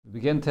We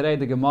begin today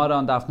the Gemara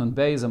on Daf Nun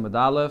Beis Amud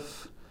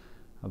Aleph,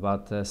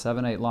 about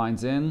 7-8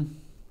 lines in.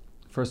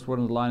 First word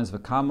on the line is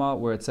V'kama,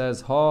 where it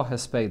says Ha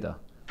Hespeda.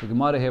 The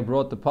Gemara here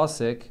brought the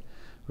pasuk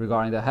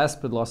regarding the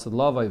Hesped Lasad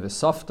Lavai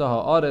V'softa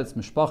Ha'aretz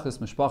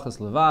Mishpachas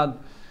Levad,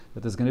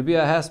 that there's going to be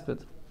a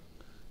Hesped,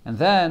 and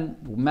then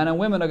men and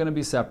women are going to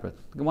be separate.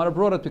 The Gemara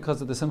brought it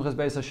because of the Simchas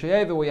Beis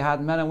HaSheyeva, where you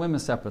had men and women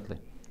separately.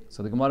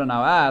 So the Gemara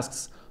now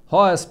asks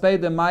Ha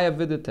Hespeda Maya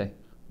Vidite.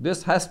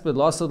 This Hesped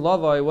Lasad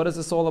Lavai, what is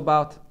this all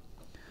about?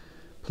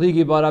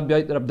 Pligi bar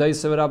Rabdais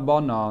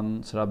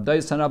Rabbanan. So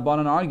Rabdais and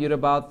Rabbanan argued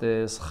about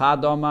this.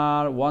 Chad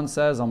Omar, one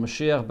says, Al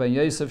Mashiach ben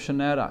Yosef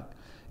shenerag.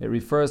 It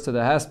refers to the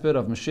hesped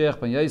of Mashiach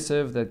ben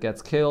Yosef that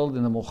gets killed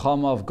in the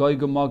Mulchama of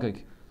Gog and Magog.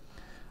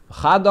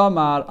 Chad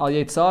Omar al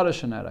Yetzara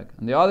shenerag.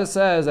 And the other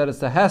says that it's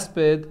the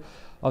hesped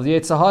of the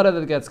Yetzahara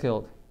that gets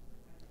killed.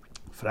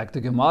 Fragt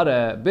the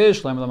Gemara,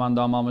 Bishlem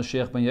lemandam al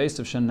Mashiach ben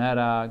Yosef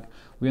shenerag.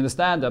 We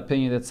understand the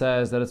opinion that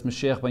says that it's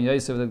Mashiach ben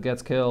Yosef that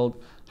gets killed.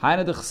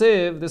 This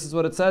is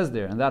what it says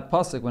there. And that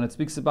pasuk, when it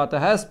speaks about the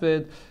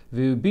hesped,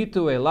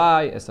 v'ubitu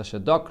elai es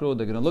hashadakru,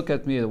 they're going to look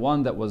at me, the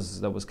one that was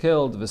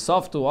killed,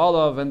 v'softu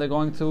olav, and they're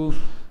going to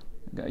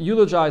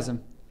eulogize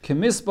him.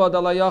 Kemisbad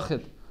ala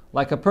yachid,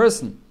 like a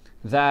person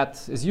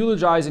that is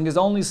eulogizing his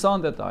only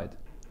son that died.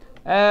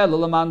 But the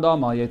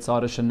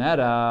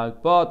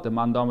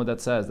mandama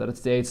that says that it's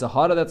the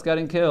Yetzahara that's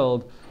getting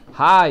killed,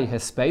 hi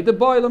hesped the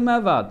boy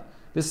lemevad.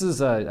 This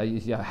is a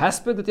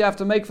hesped that you have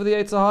to make for the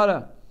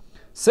Yetzahara.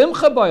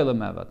 Simcha b'olam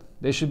mevad.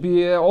 They should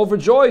be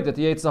overjoyed that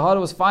the Yetzahara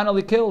was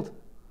finally killed.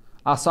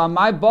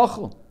 Asamai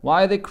bachel.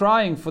 Why are they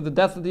crying for the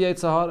death of the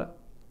Yetzahara?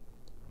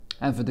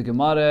 And for the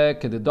Gemara,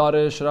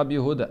 kedidarish Rabbi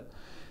Yehuda.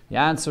 The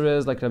answer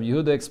is, like Rabbi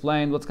Yehuda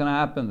explained, what's going to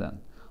happen then?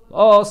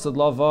 Oh,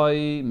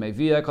 sadlavai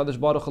mevia kadosh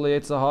baruch hu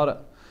Yetzahara.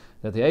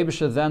 That the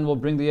Eibusha then will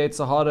bring the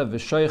Yetzahara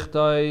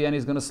v'shoichtai, and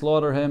he's going to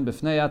slaughter him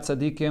b'fnei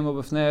tzadikim or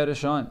b'fnei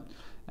rishaim.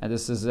 And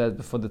this is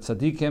for the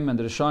tzadikim and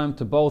the rishaim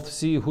to both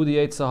see who the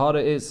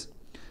Yetzahara is.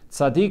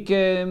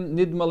 Tzadikim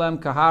nidmalem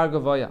kahar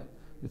gavaya.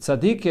 The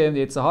tzadikim,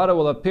 the Yetzahara,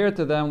 will appear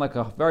to them like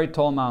a very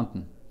tall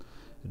mountain.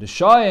 The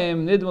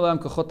Rishayim nidmalem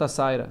kachot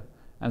asayra.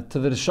 And to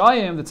the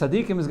Rishayim, the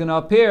tzadikim is going to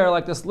appear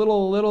like this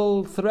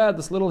little thread,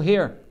 this little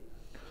hair.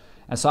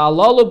 And so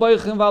alalu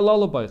beichen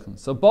v'alalu beichen.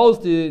 So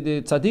both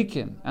the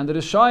tzadikim and the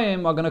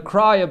Rishayim are going to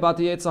cry about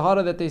the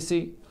Yetzahara that they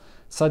see.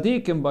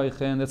 Tzadikim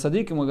beichen, the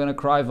tzadikim are going to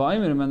cry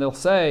v'aymirim, and they'll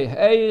say,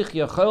 Eich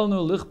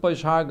yachelnu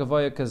lichpeish har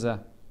gavaya kazeh.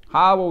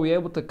 How were we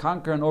able to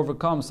conquer and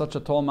overcome such a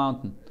tall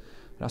mountain?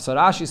 So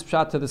Rashi's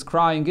pshat to this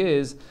crying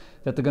is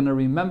that they're going to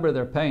remember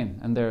their pain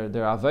and their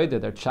avodah,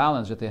 their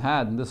challenge that they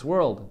had in this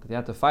world. They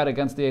had to fight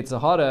against the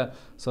Yetzahara,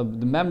 so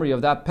the memory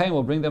of that pain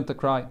will bring them to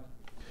cry.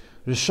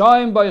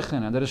 Rishayim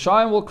beichen, and the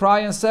Rishayim will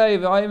cry and say,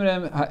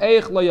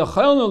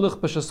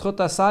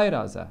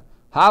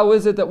 how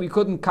is it that we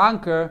couldn't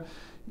conquer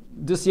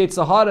this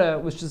Yetzahara,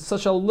 which is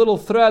such a little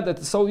thread that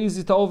is so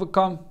easy to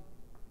overcome?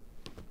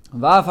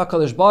 And the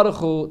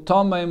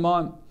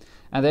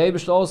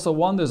Eibush also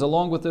wonders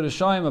along with the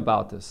Rishayim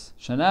about this.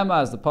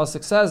 Shenema, as the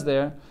pasuk says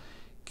there,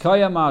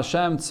 Kayama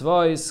Hashem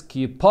tzvois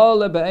ki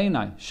yipole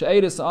be'enai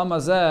she'eris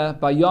amazeh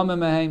b'yomim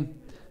mehem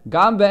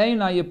gam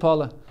be'enai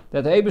yipole,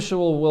 that the Eibush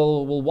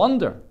will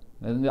wonder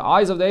in the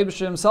eyes of the Eibush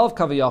himself,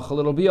 kaviyachal,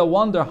 it'll be a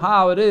wonder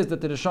how it is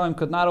that the Rishayim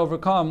could not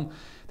overcome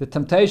the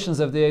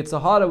temptations of the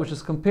Yetzahara, which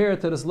is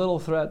compared to this little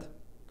thread.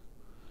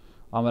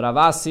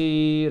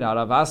 Ravasi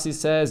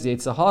says,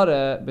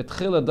 Yetzahara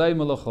betchila day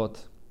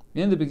melachot.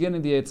 In the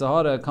beginning, the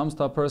Yetzahara comes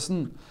to a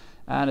person,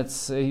 and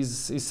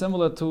he's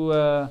similar to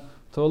a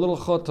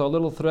little chot, to a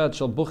little thread,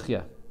 shel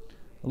buchya,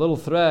 a little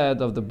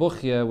thread of the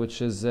buchya,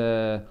 which is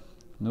a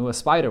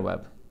spider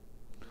web.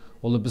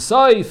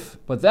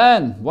 But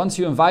then, once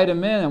you invite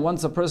him in, and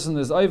once a person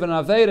is over an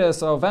aveda,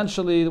 so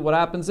eventually what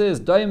happens is,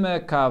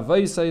 daime ka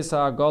vayseis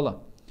ha'agola.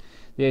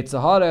 The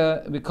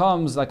Yetzahara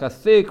becomes like a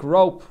thick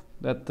rope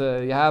that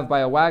you have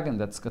by a wagon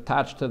that's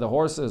attached to the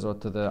horses or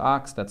to the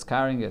ox that's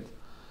carrying it.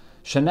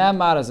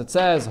 Shenemar, as it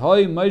says,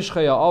 Hoi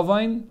Moishchei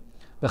Ha'ovain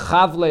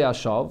B'chavlei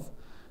Hashav.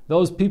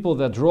 Those people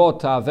that draw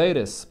to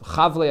Averis,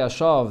 B'chavlei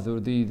Hashav,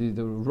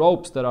 the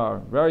ropes that are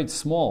very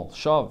small,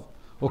 Shav.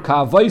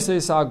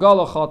 U'ka'avaisis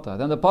ha'agala chata.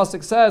 Then the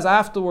pasuk says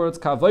afterwards,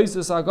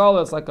 Ka'avaisis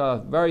ha'agala, it's like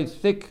a very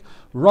thick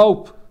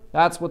rope.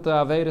 That's what the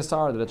Averis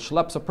are, that it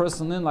schleps a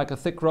person in like a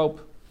thick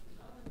rope.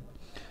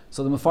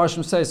 So the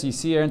Mefarshim says, you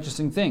see an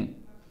interesting thing.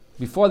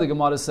 Before the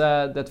Gemara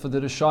said that for the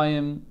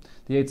Rishayim,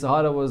 the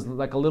Yetzahara was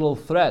like a little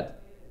thread.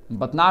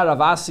 But now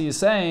Ravasi is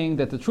saying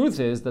that the truth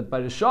is that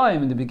by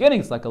Rishayim, in the beginning,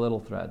 it's like a little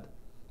thread.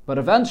 But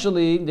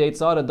eventually, the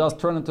Yetzahara does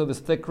turn into this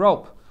thick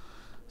rope.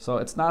 So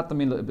it's not,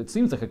 it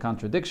seems like a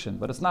contradiction,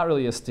 but it's not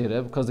really a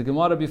stira, because the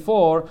Gemara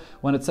before,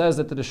 when it says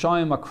that the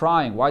Rishayim are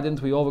crying, why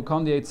didn't we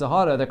overcome the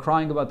Yetzahara? They're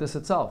crying about this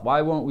itself.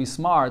 Why weren't we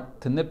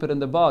smart to nip it in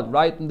the bud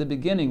right in the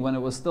beginning when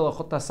it was still a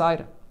chut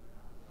hasayra?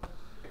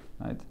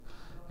 Right?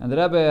 And the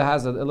Rebbe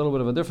has a little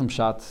bit of a different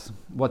shot.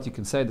 What you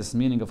can say this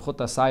meaning of chut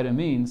hasayra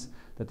means,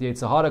 that the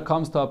Yetzer Hara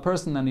comes to a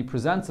person and he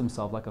presents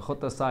himself like a Chut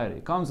HaSayra. He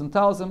comes and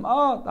tells him, the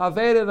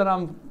Aveda that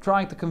I'm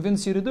trying to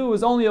convince you to do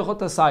is only a Chut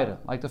HaSayra.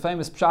 Like the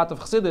famous Pshat of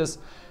Chassidus,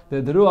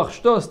 the Ruach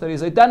Shtus, that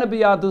is a Dena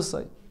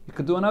B'Yadusay. You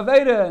could do an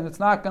Aveda and it's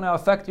not going to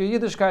affect your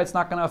Yiddishkeit, it's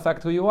not going to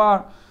affect who you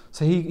are.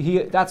 So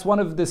that's one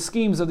of the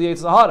schemes of the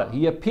Yetzer Hara.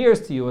 He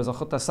appears to you as a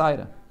Chut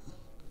HaSayra.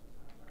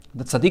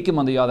 The Tzaddikim,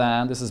 on the other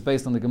hand, this is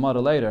based on the Gemara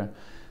later.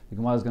 The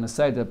Gemara is going to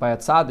say that by a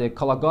tzaddik,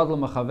 kol hagadol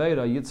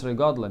mechaveira yitzrei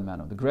gadol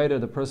menu. The greater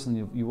the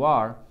person you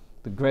are,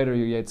 the greater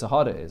your Yetzer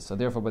Hara is. So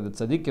therefore, by the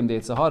tzaddikim, the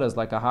Yetzer Hara is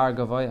like a har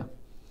gavaya.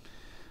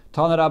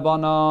 Tana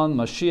Rabbanan,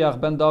 Mashiach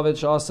ben David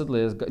shasid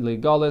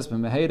legalis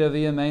b'meheira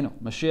v'yameinu.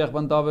 Mashiach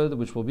ben David,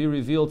 which will be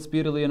revealed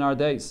speedily in our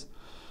days.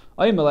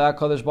 Aymelei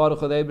HaKadosh Baruch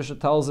Hu, the Eibusha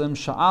tells him,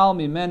 Sha'al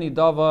mimeni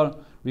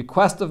davar,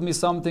 request of me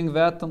something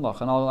v'etan lach,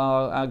 and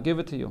I'll give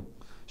it to you.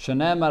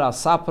 Shenemar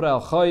asapra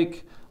al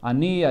choik,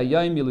 ani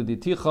ayayim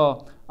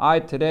yiluditicha. I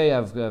today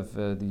have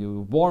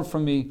you born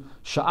from me.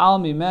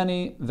 Sha'al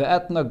mimeni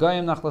ve'etna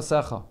goyim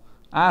nachlasecha.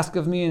 Ask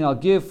of me and I'll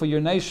give for your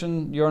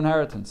nation your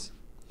inheritance.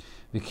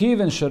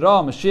 V'kiven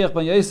shara Mashiach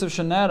ben Yosef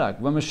shenerag.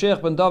 When Mashiach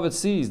ben David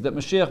sees that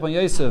Mashiach ben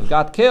Yosef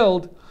got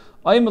killed,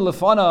 Aymel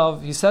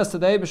lefanov, he says to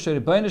the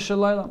Eibusher, Rebbeinu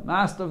Shalom,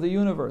 Master of the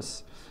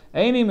universe,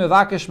 Eini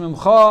mevakesh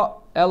mimcha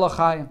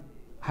elachayim.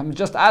 I'm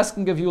just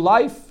asking of you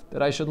life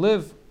that I should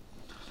live.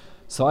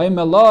 So the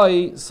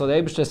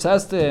Eibusher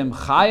says to him,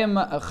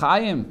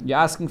 Chayim, you're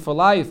asking for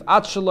life.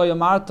 At shelo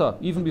yamarta,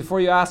 even before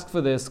you ask for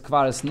this,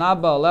 kvar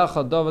esnaba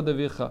alecha David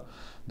avicha.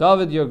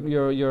 David,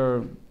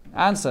 your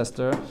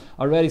ancestor,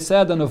 already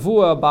said a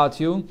nevuah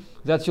about you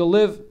that you'll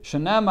live.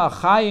 Shenema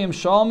Chayim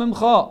shal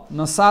mimcha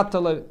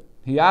nasata le.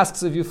 He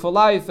asks of you for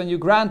life, and you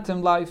grant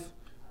him life,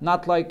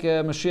 not like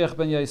Mashiach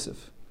ben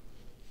Yosef.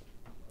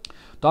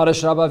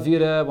 Darish Rabba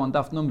Vire, one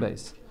daf nun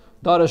beis.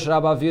 Darish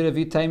Rabba Vire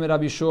v'teimer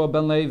Rabbi Shiur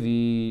ben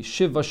Levi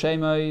shiva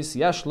shemois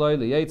yesh lo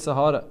leYetzer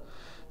Hara.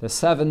 There's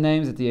 7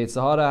 names that the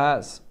Yetzer Hara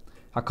has.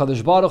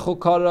 HaKadosh Baruch Hu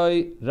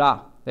karoi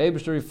ra. The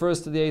Eibusher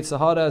refers to the Yetzer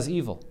Hara as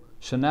evil.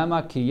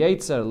 Shenema ki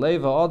yetzer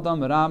leva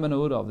adam ra men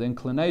urav. The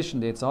inclination,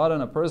 the Yetzer Hara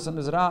in a person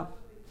is ra.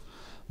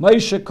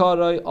 Moshe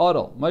karoi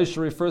oral. Moshe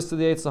refers to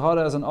the Yetzer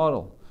Hara as an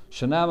oral.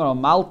 Shenema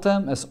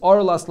maltem es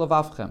orlas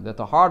levavchem. That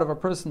the heart of a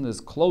person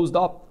is closed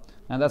up,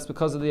 and that's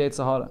because of the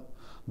Yetzer Hara.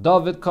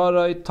 David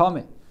karoi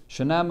tami.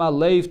 Shenema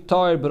leiv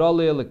toir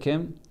broli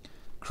elikim.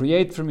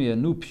 Create for me a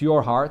new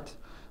pure heart.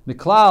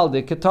 Miklal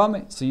de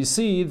ketami. So you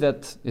see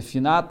that if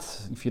you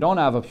don't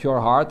have a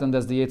pure heart, then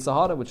there's the Yetzer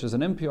Hara, which is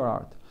an impure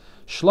heart.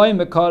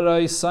 Shloime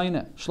karoi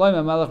saine.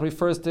 Shloime Melech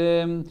refers to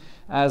him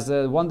as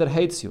the one that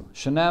hates you.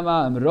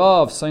 Shenema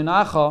emrov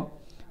sainacha.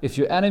 If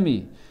your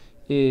enemy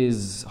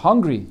is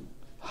hungry,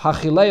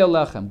 hachilei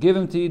olechem, give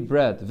him to eat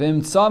bread.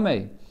 Vim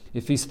tzamei.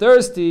 If he's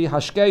thirsty,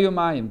 hashkeyu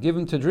mayim, give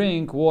him to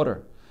drink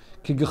water.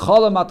 Ki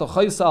gecholem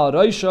atochaysa al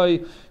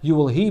roishoi, you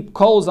will heap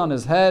coals on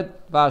his head.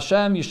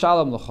 V'Hashem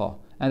yishalem lecha,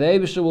 and the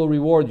Eibusher will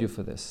reward you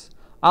for this.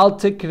 Al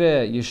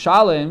tikre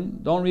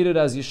yishalem, don't read it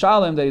as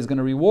yishalem, that he's going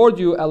to reward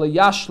you. Ela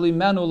yashli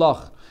menu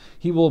lach.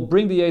 He will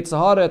bring the Yetzer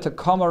Hara to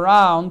come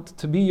around,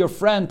 to be your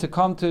friend, to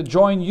come to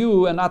join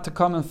you, and not to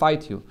come and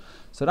fight you.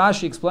 So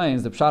Rashi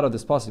explains the pshat of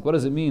this pasuk. What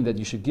does it mean that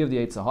you should give the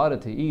Yetzer Hara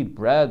to eat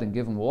bread and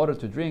give him water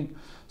to drink?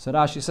 So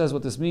Rashi says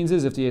what this means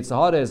is if the Yetzer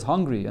Hara is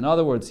hungry, in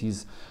other words,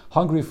 he's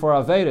hungry for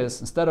Averis,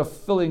 instead of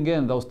filling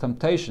in those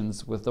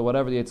temptations with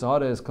whatever the Yetzer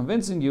Hara is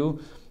convincing you,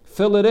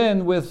 fill it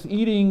in with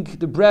eating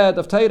the bread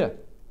of Torah.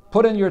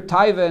 Put in your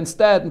taiva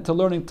instead into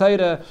learning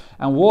Torah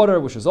and water,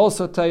 which is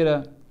also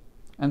Torah.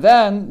 And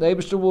then the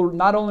Eibusher will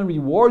not only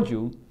reward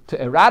you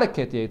to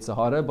eradicate the Yetzer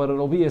Hara, but it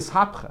will be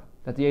ishapcha,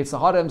 that the Yetzer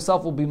Hara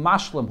himself will be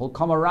mashlim, he'll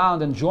come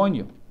around and join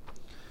you.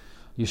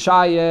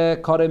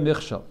 Yeshaya kare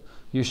michshel.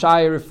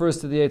 Yeshaya refers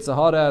to the Yetzer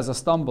Hara as a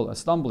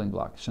stumbling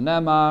block.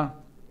 Shenema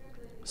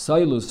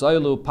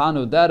soilu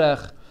panu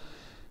derech.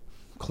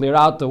 Clear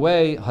out the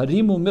way.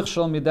 Harimu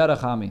michshel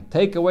miderech ami.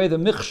 Take away the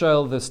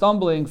michshel, the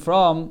stumbling,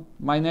 from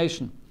my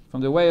nation, from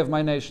the way of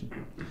my nation.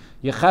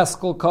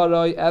 Yecheskel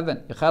karoi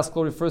even.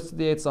 Yecheskel refers to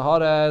the Yetzer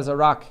Hara as a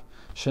rock.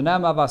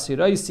 Shenema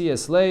vasireisi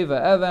eslei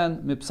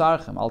even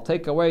mipsarchem. I'll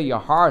take away your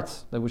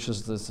heart, which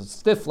is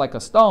stiff like a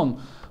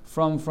stone,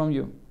 from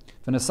you.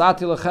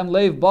 V'nesati lechem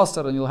leiv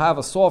basar, and you'll have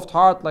a soft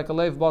heart like a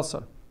leiv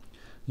basar.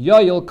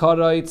 Yoel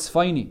karoi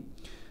tzfaini.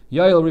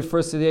 Yoel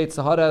refers to the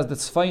Yetzer Hara as the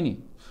tzfaini.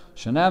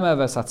 Shenema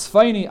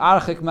v'satzfaini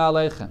archik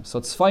me'aleichem.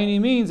 So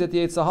tzfaini means that the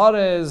Yetzer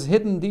Hara is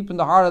hidden deep in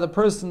the heart of the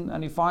person,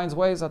 and he finds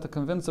ways how to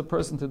convince a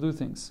person to do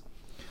things.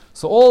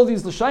 So all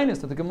these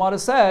l'shainis that the Gemara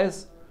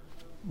says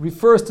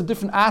refers to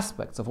different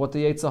aspects of what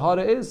the Yetzer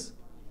Hara is.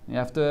 You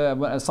have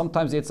to,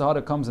 sometimes the Yetzer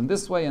Hara comes in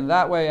this way and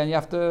that way, and you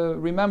have to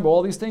remember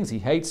all these things. He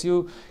hates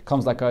you,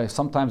 comes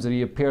sometimes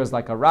he appears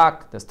like a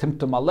rock. There's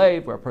timtum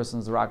alev, where a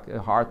person's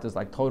heart is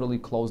like totally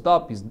closed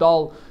up, he's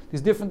dull. These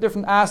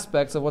different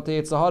aspects of what the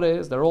Yetzer Hara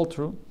is, they're all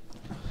true.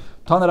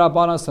 Tana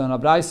Rabbanan, so in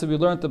Abraisa we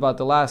learned about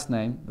the last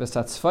name,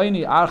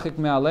 V'satzfaini archik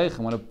me'aleichem,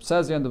 when it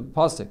says here in the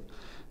pasuk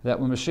that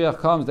when Mashiach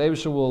comes, the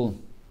Eibusher will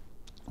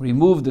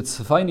remove the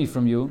tzfaini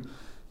from you.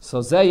 So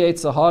Zeh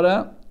Yetzer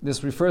Hara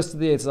this refers to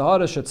the Yetzer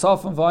Hara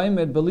shetzafim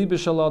v'ayimid b'libi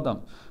shel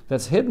adam,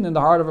 that's hidden in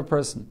the heart of a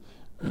person.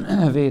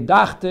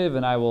 V'idachtiv,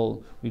 and I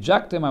will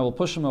reject him, I will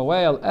push him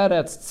away. Al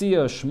eretz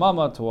tzia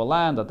shmama, to a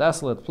land, a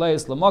desolate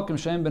place. L'mokim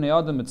she'en b'nei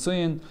adam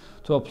mitzuyin,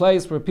 to a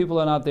place where people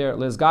are not there.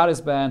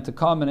 L'izgaris ban, to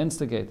come and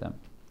instigate them.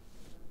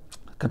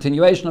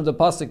 Continuation of the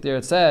pasuk there,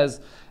 it says,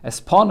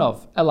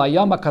 Esponov el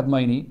hayam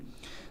hakadmoni,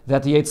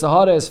 that the Yetzer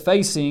Hara is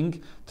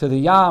facing to the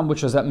Yam,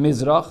 which is at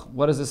Mizrach.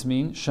 What does this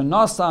mean?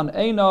 Shenasan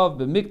Einov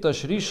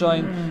b'mikdash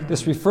Rishon.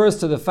 This refers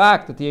to the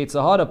fact that the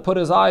Yetzer Hara put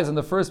his eyes in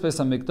the first base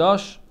of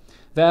Mikdash,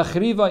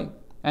 ve'achrivai,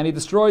 and he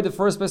destroyed the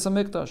first base of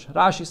Mikdash.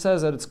 Rashi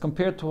says that it's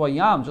compared to a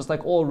Yam, just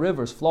like all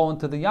rivers flow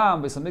into the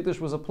Yam. Base of Mikdash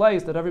was a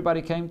place that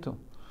everybody came to.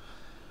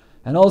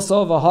 And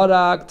also,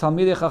 v'harag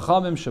Talmidei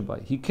Chachamim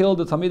shabai. He killed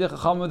the Talmidei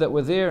Chachamim that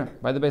were there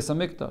by the base of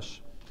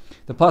Mikdash.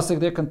 The pasuk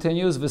there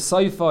continues,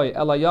 v'soifai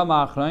el hayam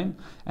achrein,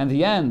 and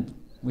the end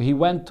he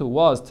went to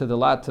was to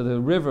the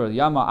river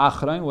Yama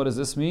Achrein. What does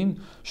this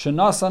mean?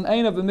 Shenasan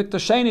einav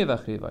b'mikdasheni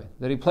v'achrivai,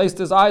 that he placed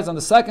his eyes on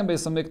the second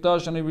base of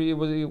Mikdash and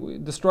he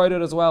destroyed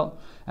it as well.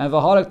 And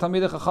v'harek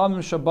Talmidei Chachamim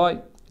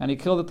shabai, and he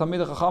killed the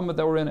Talmidei Chachamim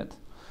that were in it.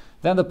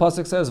 Then the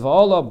pasuk says,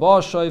 v'ola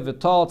b'ashay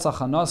v'tal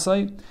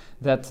tzachanasai,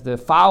 that the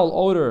foul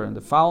odor and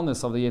the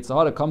foulness of the Yetzer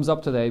Hara comes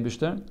up to the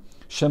Eibishter.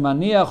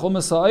 Shemaniach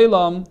umesa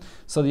eilam.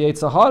 So the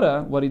Yetzer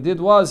Hara, what he did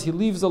was he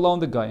leaves alone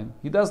the Goyim.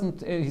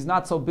 He's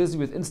not so busy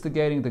with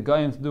instigating the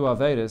Goyim to do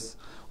Averis.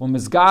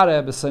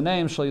 Umizgare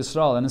b'seneim shel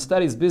Yisrael, and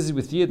instead he's busy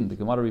with Yidden. The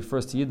Gemara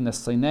refers to Yidden as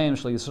seneim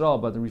shel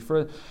Yisrael, but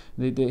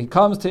he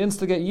comes to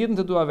instigate Yidden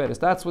to do Averis.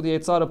 That's where the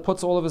Yetzer Hara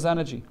puts all of his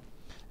energy.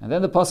 And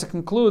then the pasuk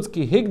concludes,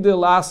 Ki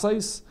higdil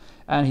asais,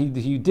 and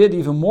he did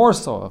even more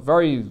so,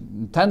 very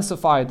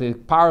intensified the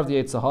power of the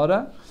Yetzer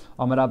Hara.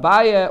 Amar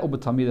Abaye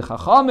u'b'tamidei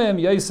chachamim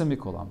yosem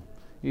mikulam.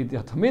 The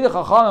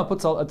Yetzer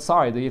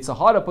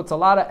Hara puts a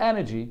lot of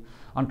energy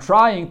on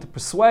trying to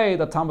persuade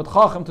the Talmid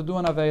Chacham to do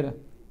an Aveda.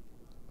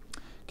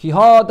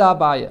 Kiha da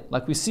Abaye,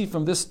 like we see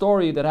from this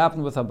story that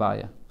happened with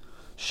Abaye.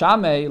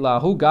 Shamei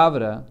lahu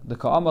gavra, the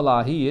ka'ama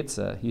lahi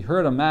yitza, he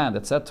heard a man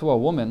that said to a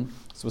woman,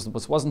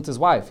 this wasn't his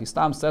wife, he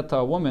said to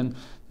a woman,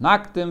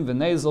 Naktim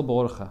v'nezel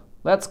borcha,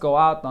 let's go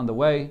out on the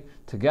way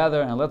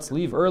together and let's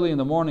leave early in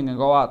the morning and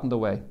go out on the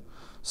way.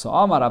 So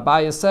Amar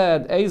Abaye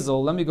said,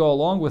 Ezel, let me go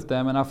along with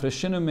them, and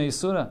Afreshinu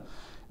meisura,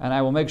 and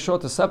I will make sure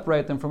to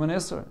separate them from an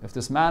Isser. If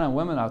this man and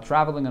women are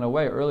traveling in a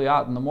way early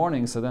out in the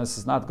morning, so then this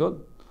is not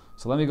good.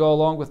 So let me go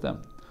along with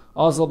them.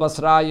 Ozel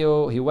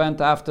Basrayu, he went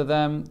after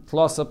them,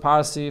 Tlosa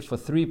Parsi, for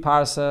 3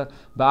 parsa,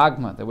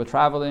 Ba'agma. They were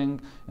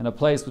traveling in a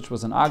place which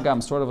was an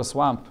agam, sort of a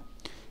swamp.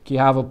 Ki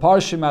have a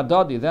parshim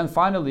adodi. Then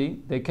finally,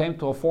 they came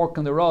to a fork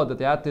in the road that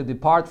they had to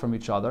depart from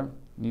each other.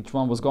 Each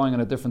one was going in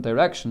a different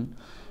direction.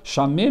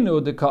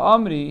 Shaminu de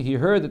Ka'amri, he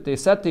heard that they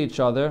said to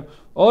each other,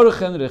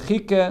 Orchen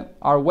rechike,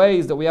 our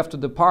ways that we have to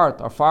depart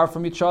are far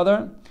from each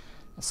other,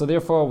 so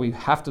therefore we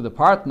have to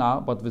depart now,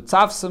 but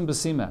v'tzavsim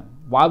b'simeh,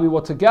 while we were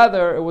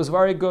together, it was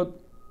very good.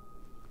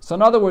 So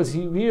in other words,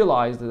 he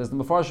realized that, as the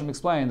Mefarshim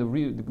explained, the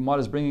Gemara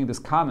is bringing this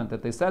comment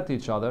that they said to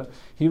each other,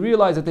 he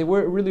realized that they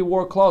really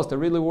were close, they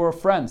really were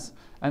friends.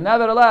 And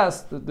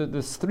nevertheless,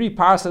 this 3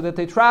 parsa that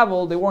they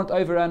traveled, they weren't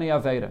over any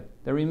Aveda.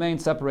 They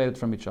remained separated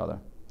from each other.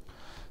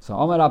 So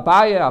Omar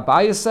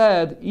Abaye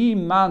said,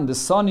 Iman the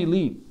Sani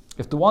Li,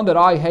 if the one that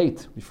I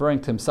hate,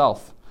 referring to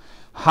himself,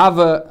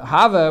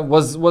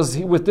 was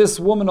he with this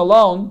woman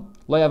alone,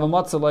 I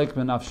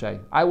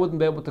wouldn't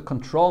be able to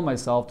control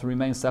myself to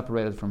remain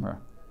separated from her.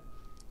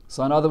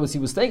 So in other words, he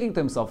was thinking to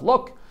himself,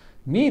 look,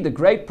 me, the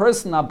great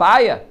person,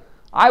 Abaye,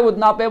 I would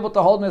not be able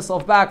to hold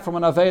myself back from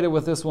an Aveda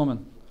with this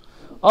woman.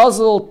 So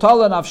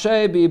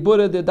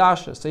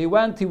he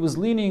went, he was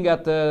leaning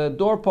at the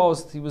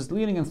doorpost, he was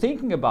leaning and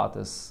thinking about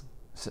this.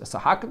 So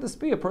how could this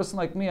be? A person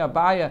like me,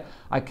 Abaye,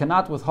 I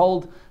cannot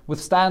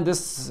withstand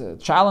this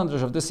challenge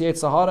of this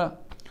Yetzer Hara.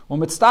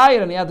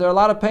 And he had a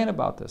lot of pain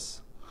about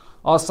this.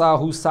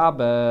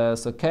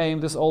 So came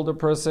this older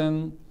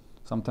person.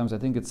 Sometimes I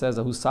think it says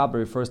that Husabe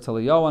refers to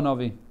Eliyahu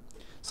Novi.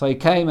 So he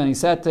came and he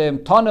said to him,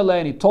 Tonele,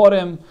 and he taught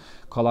him,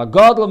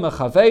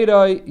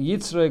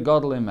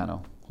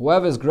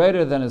 whoever is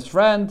greater than his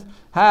friend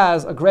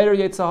has a greater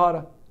Yetzer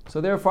Hara. So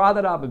therefore,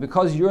 Adarabba,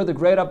 because you're the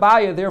great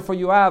Abaye, therefore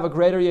you have a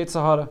greater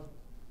Yetzer Hara.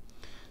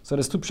 So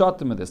there's 2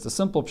 pshatim in this. The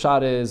simple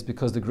pshat is,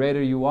 because the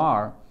greater you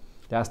are,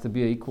 there has to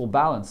be an equal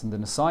balance in the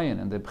Nisayan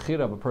and the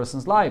Bechira of a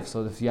person's life.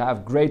 So if you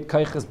have great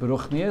Kaiches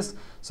Beruchnias,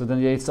 so then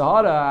the Yetzer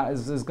Hara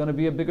is going to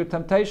be a bigger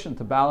temptation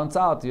to balance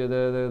out the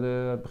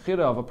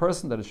Bechira of a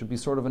person, that it should be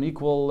sort of an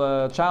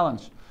equal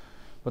challenge.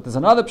 But there's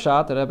another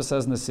pshat that Rebbe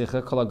says in the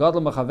Sikha, Kol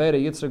HaGadol Mechavere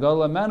Yitzre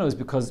Gadol Emenu, is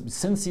because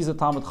since he's a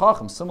Talmid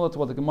Chacham, similar to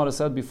what the Gemara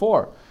said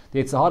before,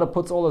 the Yetzer Hara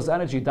puts all his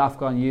energy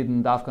dafka on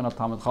Yidden, dafka on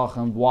Talmid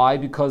Chacham. Why?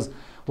 Because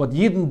what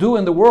Yidden do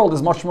in the world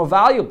is much more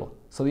valuable.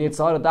 So the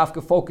Yetzer Hara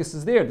dafka focus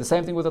is there. The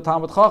same thing with the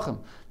Talmid Chacham.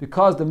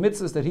 Because the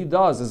mitzvahs that he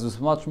does is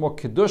much more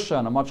kedusha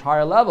on a much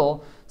higher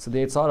level, so the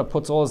Yetzer Hara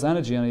puts all his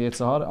energy on a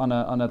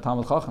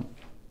Talmid Chacham.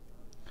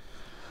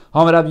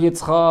 Hamar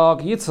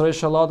Yitzchak, Yitzray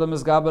Shaladam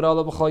is Gaber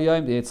Allah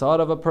B'Chayim. The Yitzhar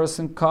of a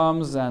person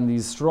comes and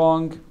he's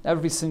strong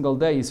every single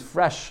day. He's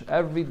fresh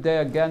every day.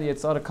 Again,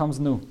 Yitzhar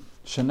comes new.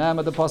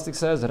 Shenem, the pasuk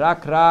says,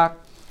 Rak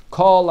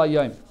Kol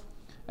Hayom,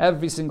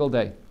 every single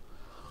day.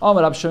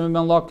 Amar Rab Shimon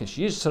ben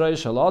Lakish, Yishrei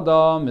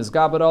Shaladam is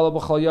Gaber Allah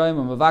B'Chayim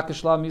and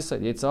Mavakish La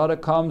Misay.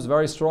 Yitzhar comes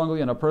very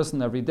strongly in a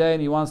person every day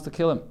and he wants to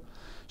kill him.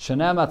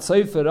 Shenem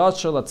Atzayfer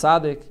Rasha La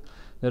Tzadik.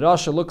 The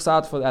Rasha looks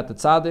out at the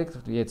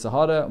Tzadik, the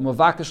Yitzhar,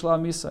 Mavakish La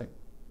Misay.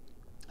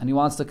 And he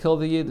wants to kill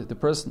the Yid, the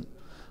person.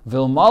 If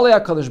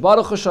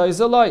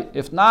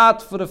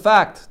not for the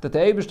fact that the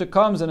Eibishter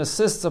comes and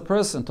assists a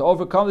person to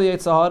overcome the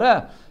Yetzer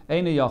Hara,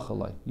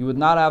 you would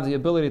not have the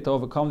ability to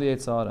overcome the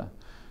Yetzer Hara.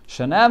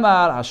 The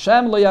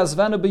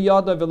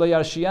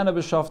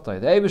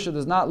Eibishter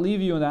does not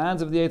leave you in the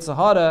hands of the Yetzer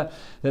Hara,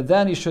 that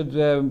then he should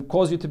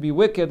cause you to be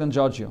wicked and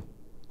judge you.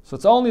 So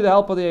it's only the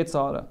help of the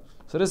Yetzer Hara.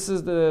 So this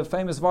is the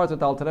famous word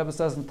that Alter Rebbe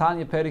says in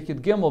Tanya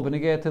Perikid Gimel,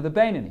 B'negei to the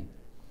Beinani.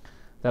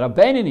 That a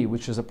Beinani,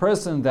 which is a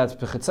person that's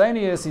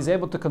B'chitzenius, he's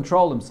able to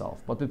control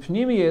himself. But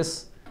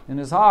B'pnimius, in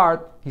his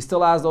heart, he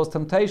still has those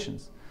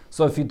temptations.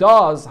 So if he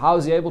does, how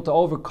is he able to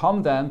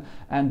overcome them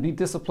and be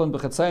disciplined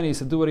B'chitzenius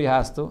to do what he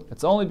has to?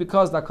 It's only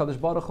because that Kadosh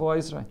Baruch Hu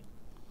Israel.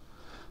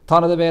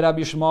 Tana de Beir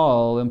Rabbi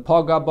Yishmael, in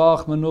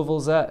Pagabach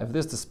Menuvel Zeh, if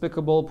this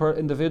despicable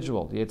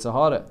individual, the Yetzer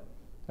Hara,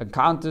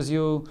 encounters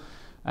you,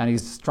 and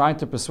he's trying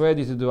to persuade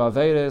you to do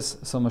Averis,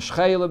 so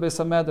Meshchele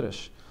B'Sa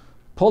Medrash,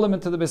 pull him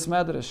into the Beis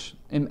Medrash.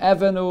 Im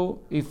Evenu,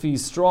 if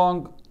he's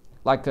strong,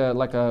 like a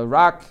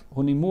rock,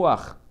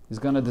 hunimuach, he's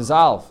going to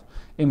dissolve.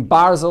 Im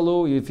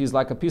Barzalu, if he's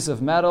like a piece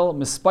of metal,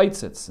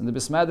 mispaitzitz. In the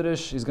Beis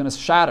Medrash, he's going to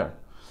shatter.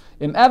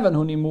 Im Even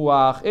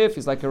hunimuach, if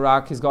he's like a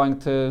rock, he's going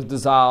to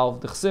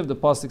dissolve. The Chsiv, the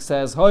pasuk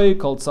says, Hoi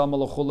kol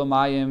tzamel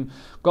mayim,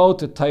 go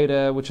to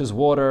Teire, which is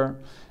water.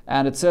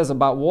 And it says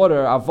about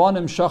water,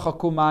 avonim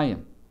shachaku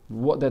mayim.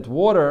 That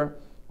water,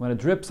 when it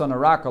drips on a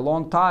rock a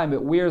long time,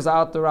 it wears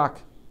out the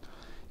rock.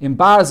 In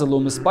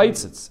Barzalu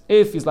mispaitzitz.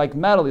 If he's like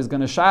metal, he's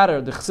going to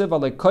shatter. The Chsiva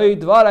like koi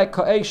dvarai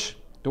ka'esh.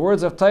 The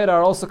words of Torah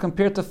are also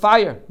compared to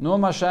fire.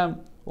 Nu'am Hashem.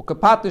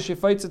 Ukapatish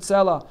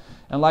yifaitzitzela.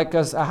 And like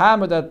a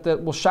hammer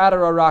that will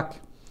shatter a rock.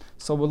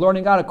 So we're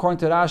learning out, according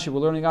to Rashi,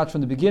 we're learning out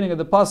from the beginning of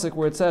the pasuk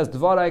where it says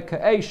dvarai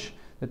ka'esh.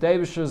 That the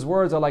Eibishter's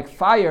words are like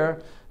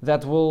fire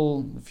that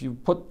will, if you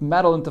put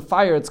metal into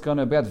fire, it's going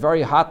to get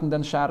very hot and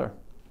then shatter.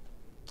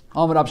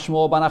 Amar Rab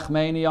Shmuel ben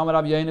Achmeini, Amar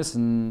Rab Yenis,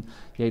 and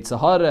Yetzer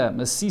Hara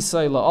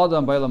mesisai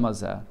la'adam b'olam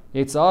hazeh.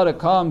 Yetzer Hara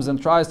comes and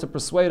tries to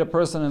persuade a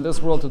person in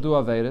this world to do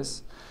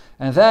Averis,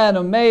 and then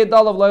umei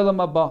dalav l'olam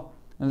haba.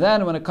 And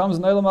then when it comes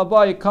in l'olam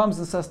haba, he comes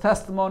and says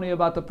testimony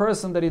about the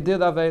person that he did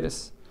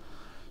Averis.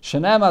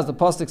 Shenem, as the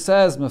pasuk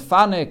says,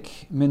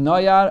 mefanik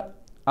minoyar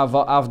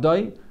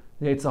avdoi.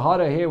 The Yetzer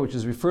Hara here, which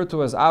is referred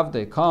to as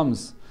avdei,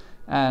 comes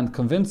and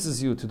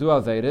convinces you to do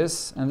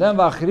Averis, and then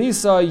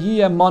v'achrisa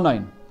yiyeh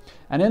monain.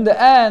 And in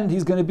the end,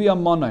 he's going to be a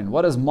monain.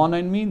 What does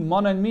monain mean?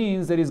 Monain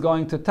means that he's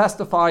going to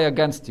testify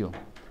against you.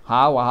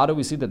 How? How do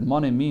we see that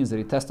monain means that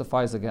he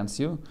testifies against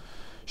you?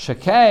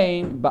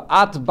 Shekain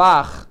ba'at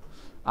bach.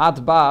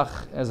 At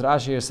bach, as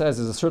Rashi here says,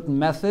 is a certain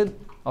method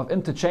of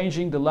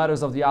interchanging the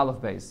letters of the aleph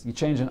beis. You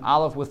change an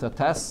aleph with a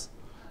tes,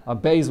 a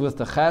beis with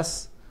a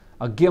ches,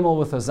 a gimel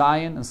with a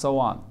zayin, and so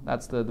on.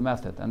 That's the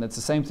method. And it's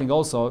the same thing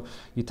also.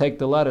 You take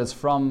the letters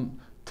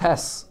from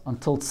tes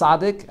until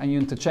tzadik, and you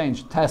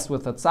interchange tes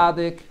with a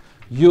tzadik,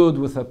 Yud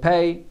with a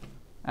pei,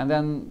 and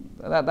then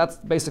that's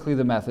basically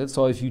the method.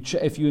 So if you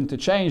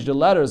interchange the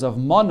letters of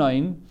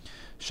monain,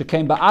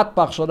 shekaim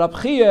ba'atbach shel Rab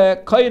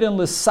Chiya, kaiden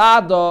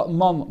l'sada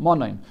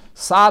monain.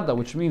 Sada,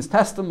 which means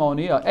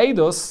testimony, or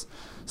edus.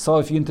 So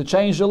if you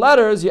interchange the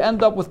letters, you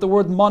end up with the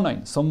word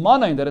monain. So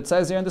monain, that it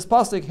says here in this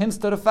pasuk, hints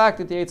to the fact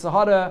that the Yetzer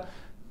Hara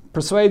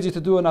persuades you to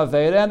do an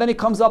Aveira, and then he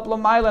comes up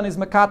l'mayla and he's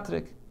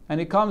mekatrik. And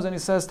he comes and he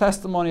says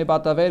testimony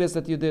about the Aveiras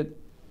that you did.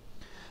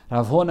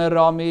 Rav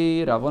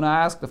Huna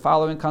asked the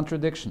following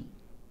contradiction.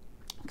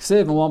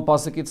 In one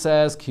pasuk it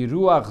says, Ki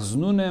ruach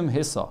znunim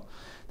hissa,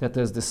 that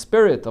there's the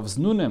spirit of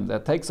znunim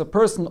that takes a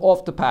person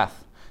off the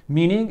path.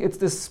 Meaning, it's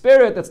this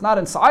spirit that's not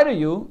inside of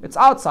you, it's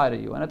outside of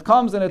you, and it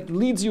comes and it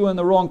leads you in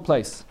the wrong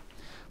place.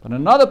 But in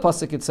another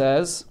pasuk it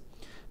says,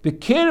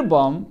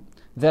 Bekirbam,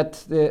 that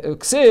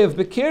ksiv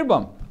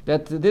bekirbam,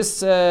 that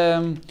this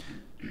Yetzer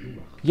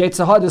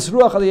Hara, this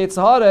ruach of the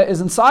Yetzer Hara is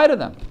inside of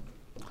them.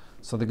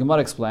 So the Gemara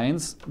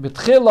explains,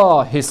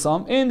 B'tchila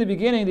hisam, in the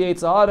beginning the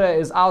Yetzer Hara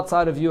is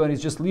outside of you and he's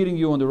just leading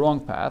you on the wrong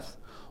path.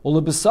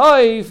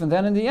 Ulubisayif, and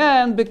then in the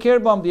end,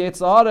 Bekirbam, the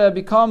Yetzer Hara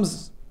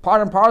becomes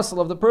part and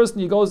parcel of the person,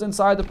 he goes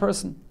inside the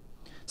person.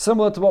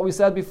 Similar to what we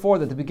said before,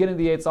 that the beginning of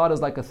the Yetzer Hara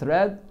is like a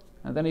thread,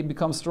 and then he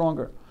becomes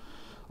stronger.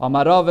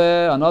 Amar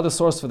Rave, another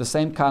source for the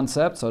same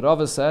concept, so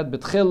Rave said,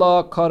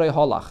 B'tchila karei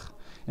holach.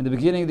 In the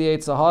beginning the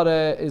Yetzer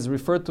Hara is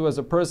referred to as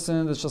a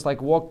person that's just like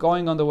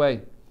going on the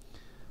way.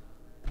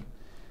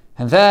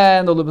 And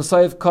then the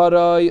Lubasayv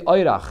Karai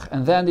Oirach.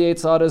 And then the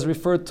Yetzer Hara is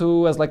referred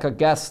to as like a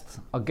guest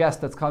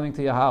that's coming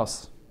to your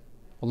house.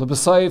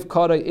 Lubasayv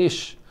Karai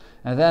Ish.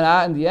 And then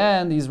in the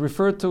end, he's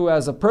referred to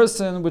as a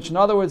person, which in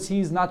other words,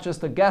 he's not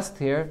just a guest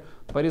here,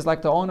 but he's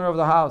like the owner of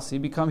the house. He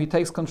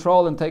takes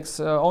control and takes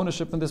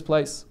ownership in this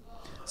place.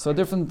 So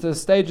different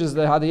stages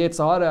that how the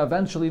Yetzer Hara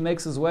eventually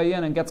makes his way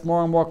in and gets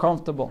more and more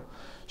comfortable.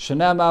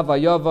 Shenema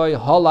vayavoy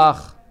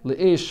holach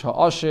leish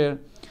ha'asher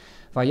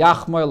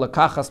vayachmoy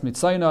lekachas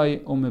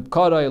mitzaynoi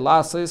umibkaroi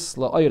lasis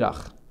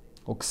la'oirach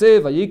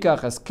uksiv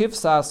vayikach es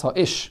kifsas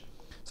ha'ish.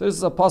 So this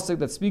is a pasuk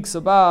that speaks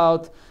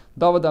about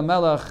David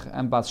HaMelech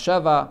and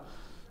Bathsheba.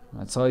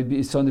 Right, so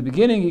in the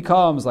beginning he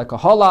comes like a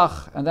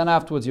holach, and then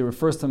afterwards he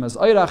refers to him as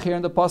oirach here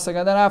in the pasuk,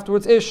 and then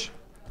afterwards ish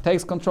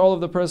takes control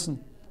of the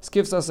person.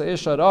 Skifsas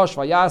ha'ish ha'rosh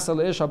vayasel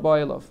leish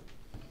ha'boilov.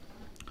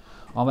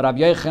 Rabbi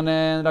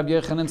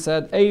Yochanan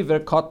said,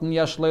 Eiver cotton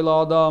yesh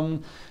leil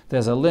adam.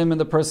 There's a limb in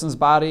the person's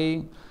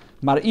body.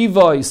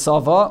 Mar'ivoi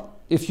sava.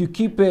 If you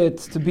keep it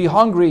to be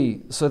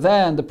hungry, so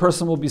then the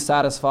person will be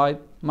satisfied.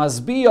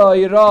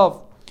 Masbiya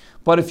irav.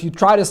 But if you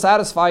try to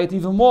satisfy it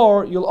even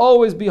more, you'll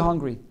always be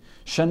hungry.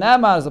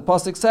 Shanema, as the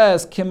pasuk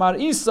says, Kimar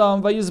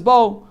isam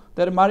vayizbo.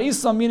 That mar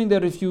isam, meaning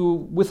that if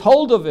you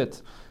withhold of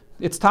it,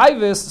 it's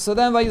taivis, so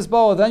then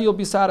vayizbo, then you'll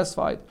be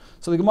satisfied.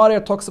 So the Gemara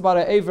talks about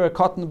an Eiver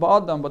cotton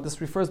ba'adam, but this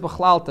refers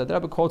b'chlalta. The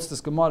Rebbe quotes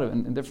this Gemara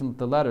in different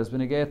letters.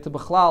 B'negei to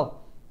b'chlal,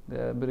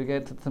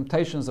 b'negei to the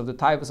temptations of the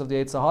typhus of the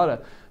Yetzer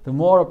Hara. The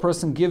more a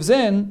person gives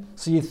in,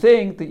 so you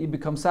think that you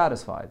become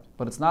satisfied,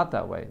 but it's not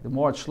that way. The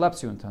more it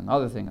schleps you into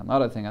another thing, and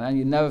then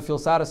you never feel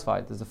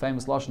satisfied. There's the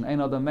famous lashon ein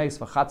adam meis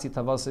v'chatzi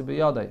tavasi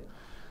b'yadei.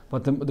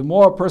 But the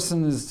more a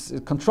person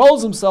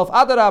controls himself,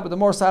 adarab, the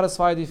more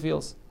satisfied he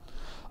feels.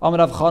 Amar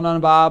Rav Chanan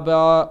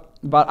bar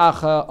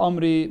Acha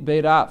Omri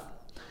beirav.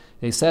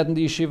 They said in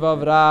the yeshiva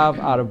of Rav,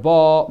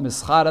 Arba,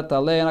 Mischaret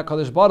Alein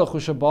HaKadosh Baruch Hu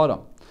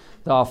Shebara.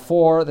 There are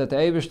four that the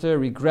Eibishter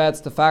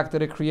regrets the fact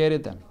that He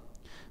created them.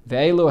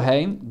 Ve'elu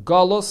heim,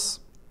 Galus,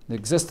 the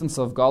existence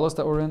of Galus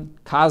that we're in,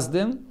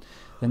 Kazdim,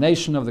 the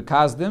nation of the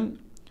Kazdim,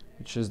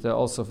 which is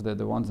also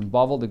the ones in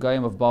Bavel, the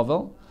Goyim of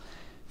Bavel,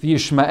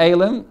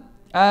 V'yishmaelim,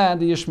 and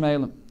the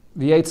Yishmaelim,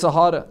 V'yetzer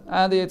Hara,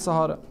 and the Yetzer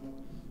Hara.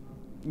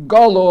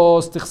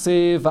 Golos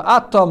tichsiv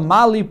va'ata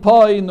mali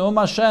poi num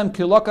Hashem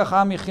ki lokach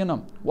am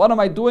yichinam. What am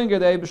I doing here?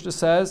 The Eibishter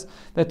says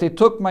that they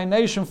took my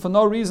nation for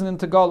no reason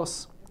into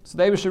Golos. So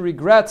the Eibishter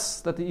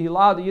regrets that he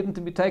allowed the Yidden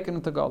to be taken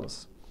into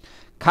Golos.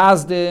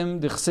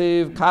 Kazdim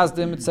tichsiv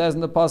Kazdim, it says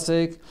in the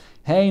pasuk,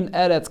 Hein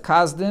eretz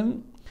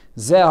Kazdim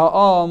ze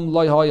ha'am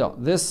loy hoya.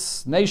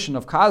 This nation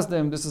of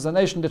Kazdim, this is a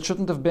nation that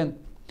shouldn't have been.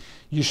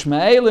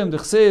 Yishmaelim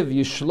tichsiv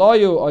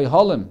yishloyu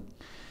oyholim.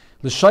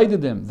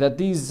 L'shaididim, that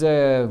these,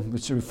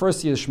 which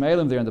refers to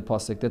Yishmaelim there in the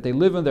pasuk, that they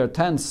live in their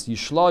tents,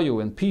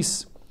 yishlayu, in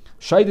peace.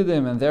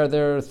 Shaididim, and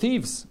they're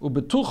thieves.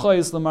 Ubetucha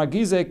is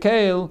l'margize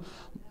keil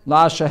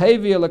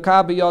la'ashahevi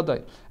l'kabi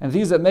yadai. And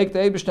these that make the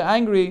Eibishter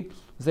angry,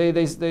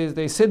 they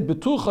sit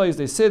betucha,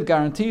 they sit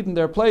guaranteed in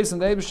their place,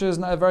 and the Eibishter is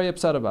not very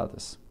upset about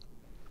this.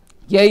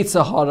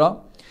 Yetzer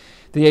Hara.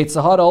 The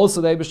Yetzer Hara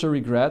also the Eibishter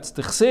regrets.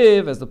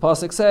 T'chsiv, as the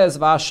pasuk says,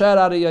 v'asher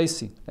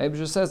ariyasi. The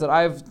Eibishter says that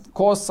I've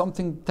caused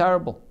something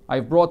terrible.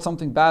 I've brought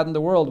something bad in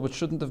the world which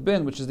shouldn't have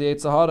been, which is the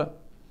Yetzer Hara.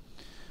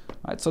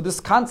 Right, so this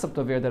concept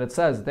of here that it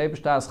says the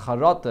Eibishter has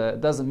charata,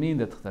 it doesn't mean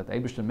that the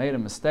Eibishter made a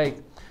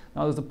mistake.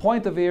 Now, the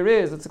point of here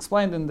is, it's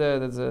explained in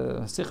there's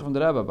a sikh from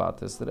the Rebbe about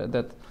this,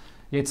 that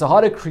Yetzer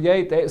Hara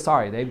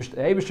the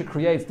Eibishter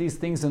creates these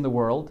things in the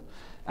world,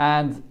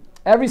 and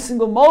every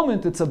single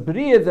moment it's a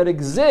bria that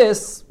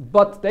exists,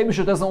 but the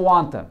Eibishter doesn't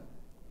want them.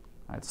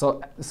 Right,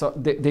 so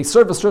they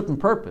serve a certain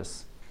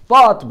purpose.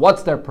 But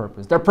what's their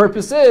purpose? Their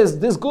purpose is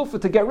this gufa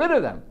to get rid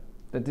of them.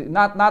 That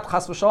not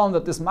chas v'shalom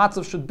that this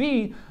matzav should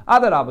be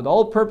adarabah. The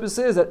whole purpose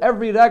is that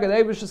every rega the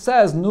Eibishter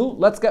says, "No,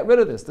 let's get rid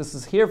of this. This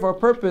is here for a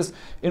purpose.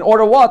 In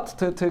order what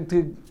to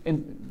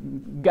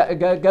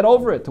get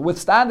over it, to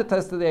withstand the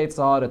test of the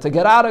Yetzer Hara, to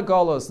get out of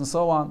golos and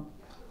so on.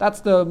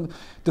 That's the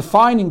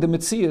defining the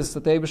mitzias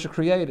that the Eibishter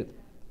created."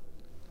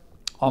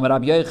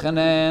 Rabbi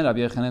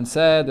Yochanan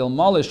said, "Il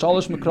malish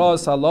shalosh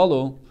mikros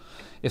halalu."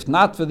 If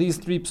not for these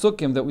three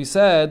psukim that we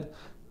said,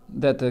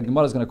 that the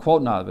Gemara is going to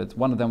quote now, but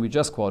one of them we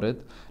just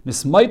quoted,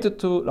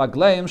 Nismaitetu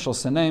ragleim shel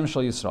seneim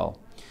shel Yisrael.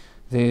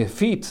 The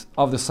feet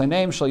of the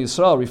seneim shel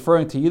Yisrael,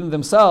 referring to Yidden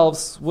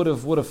themselves, would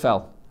have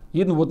fell.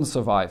 Yidden wouldn't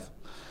survive.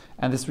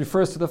 And this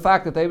refers to the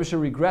fact that the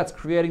Eibishter regrets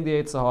creating the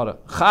Yetzer Hara.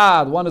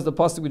 Chad, one is the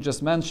pasuk we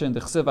just mentioned, the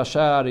Chsiv Asher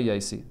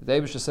Ariyasi. The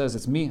Eibishter says,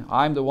 it's me,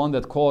 I'm the one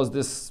that caused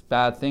this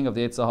bad thing of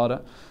the Yetzer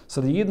Hara. So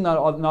the Yidden,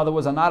 in other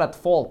words, are not at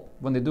fault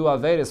when they do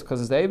Averis,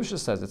 because as the Eibishter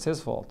says, it's his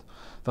fault.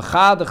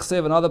 V'chad the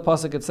Chsiv, another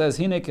pasuk, it says,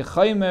 Hine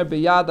kechaymer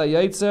b'yad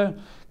ha'yetzer,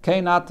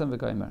 keinatem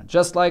v'kaymer.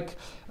 Just like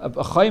a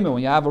chaymer,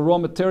 when you have a raw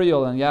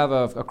material and you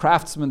have a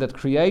craftsman that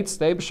creates,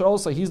 the Eibishter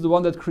also, he's the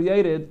one that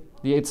created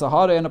the Yetzer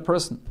Hara in a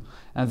person.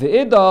 And the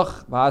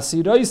idach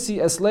v'asiroisi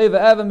es leva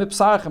even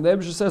mipsarchem. The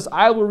Eibishter says,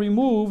 I will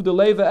remove the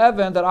leva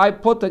even that I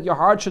put that your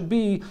heart should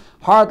be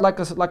hard like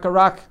a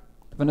rock.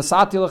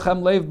 V'nasati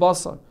lechem leiv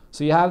basar.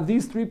 So you have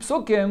these three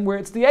psukim where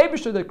it's the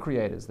Eibishter that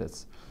created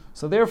this.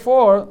 So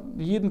therefore,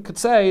 the Yidden could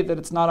say that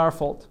it's not our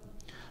fault.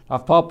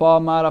 Rav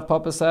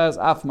Papa says,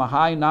 Af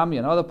Mahai Nami,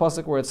 another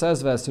pasuk where it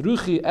says, Ves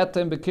Ruchi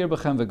etem bekir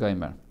bechem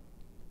v'geimer.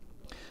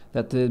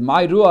 That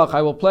my Ruach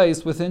I will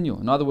place within you.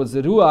 In other words,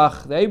 the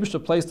Ruach, the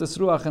Eibishter placed this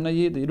Ruach in a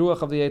Yid, the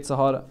Ruach of the Yetzer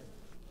Hara.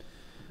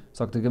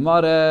 So the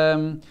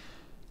Gemara,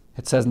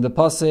 it says in the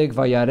pasuk,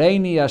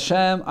 Vayareini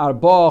Hashem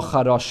arba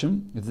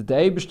charashim, that the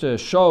Eibishter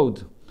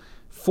showed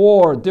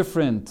 4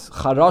 different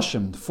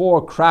charashim,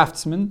 4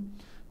 craftsmen.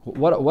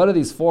 What are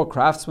these 4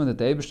 craftsmen that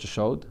the Eibishter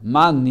showed?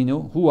 Man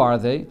Ninu, who are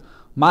they?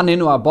 Man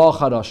Ninu arba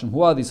charashim,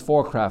 who are these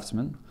 4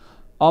 craftsmen?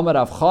 Amar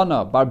Rav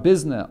Chana bar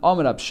Bizna,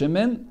 Amar Rav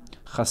Shimon,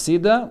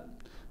 Chasida.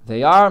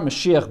 They are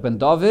Mashiach ben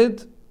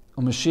David,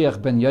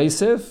 Mashiach ben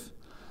Yosef,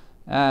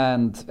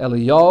 and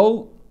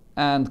Eliyahu,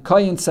 and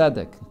Kayin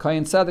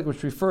Tzedek,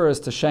 which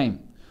refers to Shem.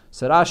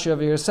 So Rashi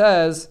over here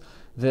says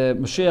the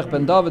Mashiach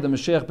ben David and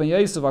Mashiach ben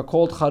Yosef are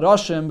called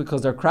Charashim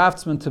because they're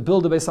craftsmen to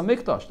build the Beis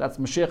HaMikdash. That's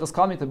Mashiach is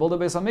coming to build the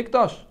Beis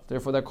HaMikdash.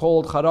 Therefore they're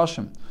called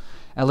Charashim.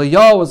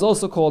 Eliyahu is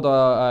also called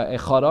a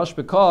Charash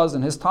because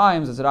in his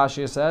times, as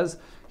Rashi says,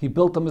 he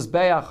built a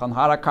Mizbeach on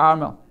Har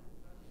HaKarmel.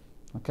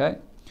 Okay?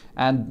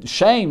 And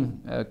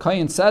Shem,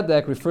 Kayin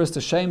Tzedek, refers to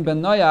Shem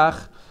ben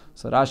Noach.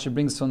 So Rashi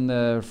brings from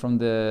the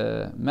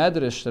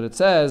Medrash that it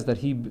says that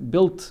he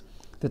built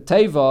the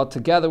Teva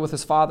together with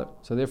his father.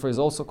 So therefore he's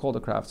also called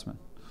a craftsman.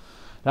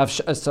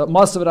 So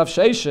most of Rav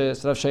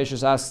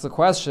Sheshes asks the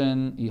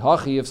question,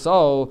 Ihachi, if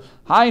so,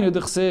 Hainu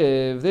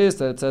d'chsiv, this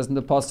that it says in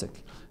the pasuk.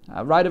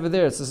 Right over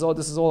there, this is all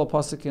a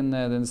pasuk in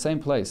the same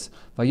place.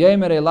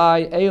 Vayemer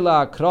Elai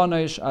Eila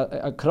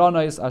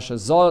Kronos Asher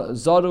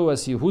Zoru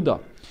es Yehuda.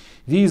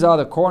 These are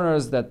the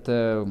corners that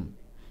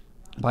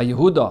by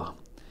Yehuda,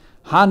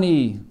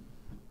 Hani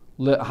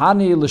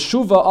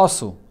l'shuva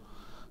asu.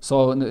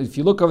 So if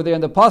you look over there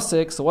in the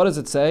pasuk, so what does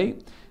it say?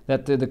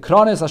 That the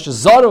kronis asher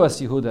zaru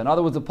es Yehuda. In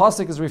other words, the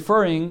pasuk is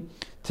referring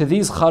to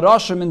these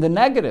charashim in the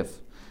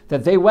negative,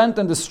 that they went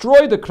and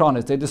destroyed the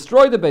kronis, they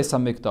destroyed the Beis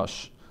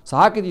HaMikdash. So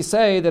how could you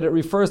say that it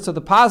refers to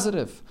the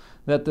positive?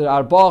 That the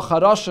Arba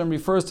Charashim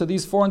refers to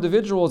these 4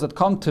 individuals that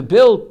come to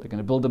build. They're going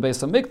to build the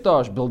Beis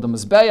HaMikdash, build the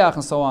Mizbeach,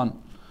 and so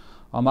on.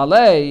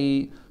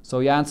 Amalei, so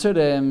he answered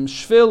him,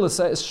 Shvil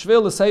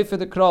l'sefer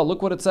dekra.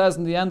 Look what it says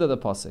in the end of the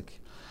pasuk.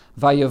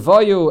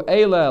 Vayavoyu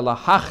eile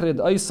lahachrid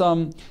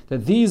oisam,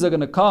 that these are going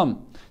to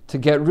come to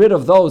get rid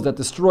of those that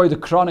destroy the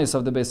kronis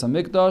of the Beis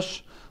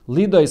HaMikdash.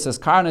 Lidois es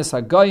karnes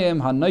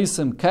hagoyim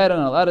hanoisim keren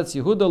al eretz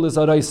Yehuda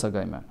lizareis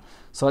hagoyim.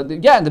 So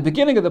in the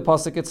beginning of the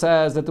pasuk it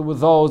says that there were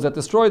those that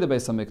destroyed the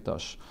Beis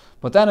HaMikdash.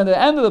 But then at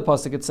the end of the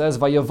pasuk it says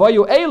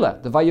Vayavoyu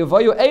Eile. The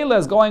Vayavoyu Eile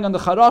is going on the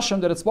Charashim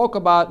that it spoke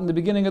about in the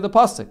beginning of the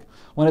pasuk.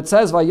 When it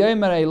says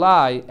Vayomer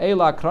Elai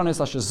Eila Kronis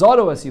Asher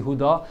Zoru es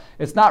Yehuda,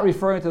 it's not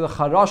referring to the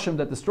Charashim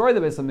that destroyed the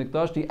Beis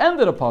HaMikdash. The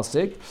end of the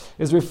pasuk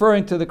is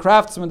referring to the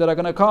craftsmen that are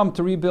going to come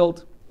to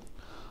rebuild.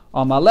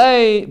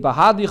 Amalei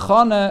bahadi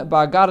chane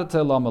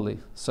ba'agadate lomali.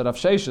 So Rav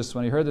Sheshes,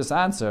 when he heard this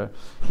answer,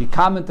 he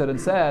commented and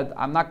said,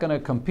 I'm not going to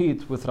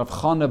compete with Rav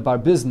Chane bar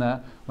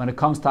Bizna when it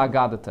comes to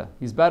Agadate.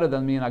 He's better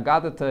than me in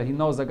Agadate. He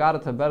knows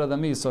Agadate better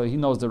than me, so he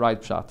knows the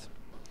right pshat.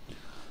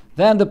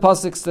 Then there's a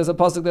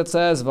pasuk that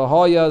says,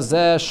 V'hoya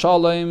zeh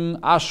shalom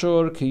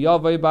ashur ki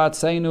yavei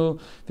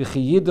ba'atzeinu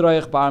v'chi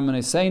yidroich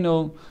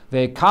ba'armeneseinu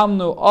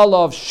v'ekamnu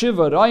olav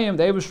shiva rayim.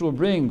 The Eibush will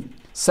bring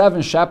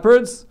 7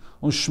 shepherds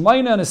and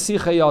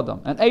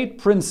 8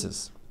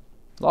 princes.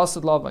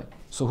 Lasad Lavai.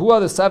 So who are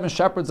the 7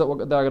 shepherds that are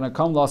going to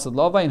come, Lasad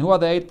Lavai, and who are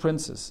the 8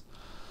 princes?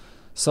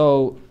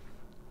 So,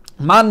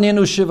 Man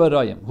Ninu Shiva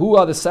Rayim. Who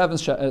are the 7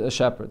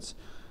 shepherds?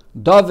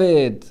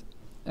 David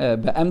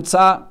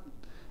be'emtza.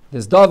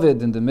 There's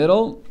David in the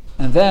middle,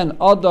 and then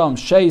Adam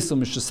Sheis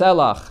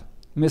u'Mishuselach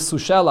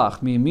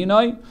Misushelach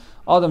mi'minoi.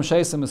 Adam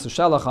Sheis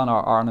u'Misushelach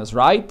are on his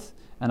right,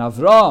 and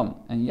Avram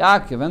and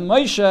Yaakov and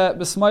Moshe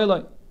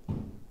b'smailoi.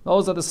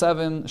 Those are the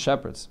 7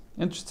 shepherds.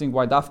 Interesting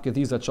why Dafke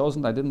these are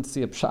chosen. I didn't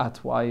see a pshat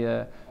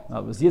why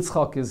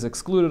Yitzchak is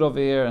excluded over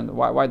here, and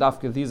why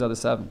Dafke these are the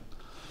 7.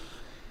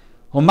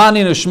 Who are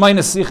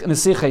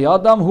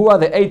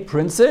the 8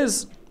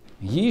 princes?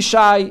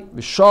 Yishai,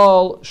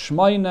 Vishal,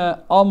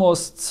 Shmoine,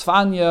 Amos,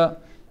 Tzfanya,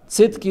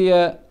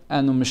 Tzidkiah,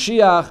 and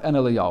Mashiach, and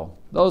Eliyahu.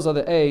 Those are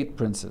the 8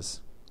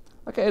 princes.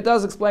 Okay, it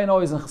does explain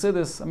always in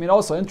Chassidus. I mean,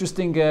 also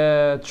interesting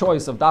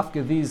choice of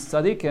Dafke these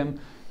tzaddikim.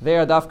 They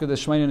are Dafke the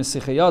Shmoine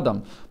Nesichei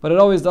Yadam. But it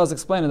always does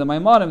explain in the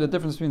Maimonim the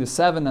difference between the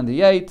 7 and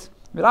the 8.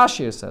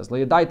 Rashi says,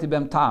 Le'yadaiti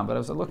bem tam. But I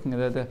was looking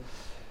at the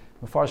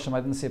Mefarshim,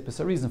 I didn't see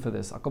a reason for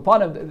this.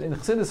 Akopanim, in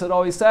Chassidus it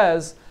always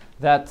says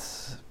that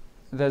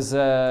there's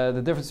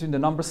the difference between the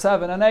number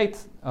 7 and 8.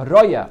 A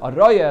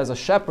roya is a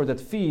shepherd that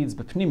feeds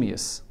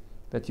b'pnimius,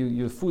 that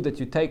you food that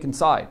you take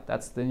inside.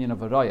 That's the union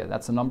of a roya.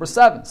 That's the number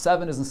 7.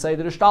 7 is in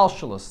Seder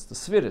Ishtalshalos, the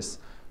Sviris.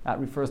 That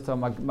refers to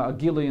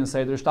Magili and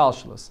Seder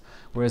Ishtalshalos.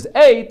 Whereas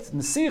 8,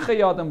 Nesichei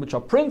Yadam, which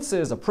are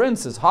princes, a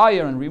prince is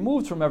higher and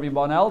removed from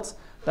everyone else,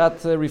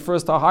 that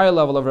refers to a higher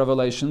level of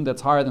revelation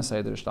that's higher than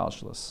Seder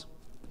Ishtalshalos.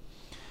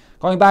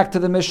 Going back to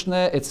the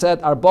Mishnah, it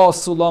said Arba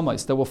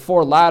Sulamais. There were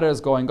 4 ladders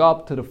going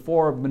up to the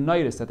 4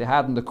 menorahs that they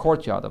had in the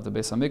courtyard of the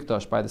Beis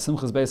HaMikdash by the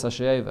Simchas Beis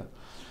HaShe'eva.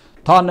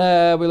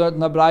 Tane, we learned in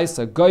the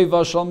Braisa,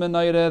 Goiva shal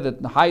menorah,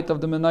 that the height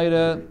of the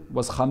menorah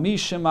was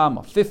 50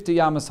 amma, 50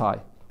 amas high.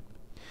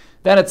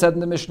 Then it said in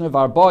the Mishnah,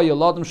 Varba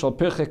yoladim shal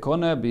pirche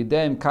kone,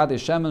 b'idem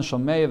kadesh shemen shal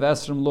meiv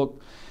esrim lug.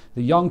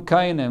 The young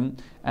Kainim,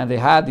 and they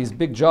had these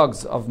big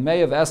jugs of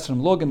meiv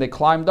esrim lug, and they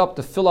climbed up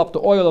to fill up the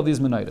oil of these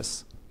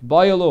menorahs.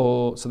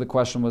 So the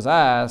question was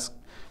asked,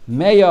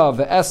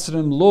 meiv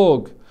esrim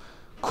lug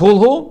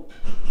kulhu?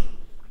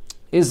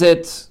 Is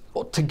it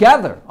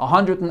together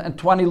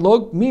 120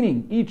 lug,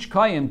 meaning each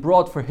Kayin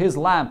brought for his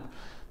lamp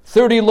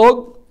 30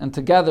 lug, and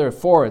together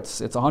for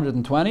it's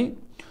 120?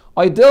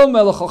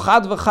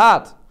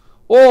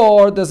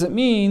 Or does it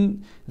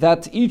mean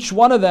that each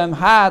one of them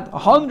had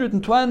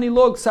 120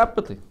 lug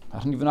separately? I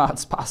don't even know how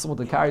it's possible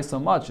to carry so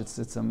much.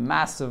 It's a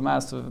massive,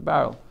 massive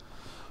barrel.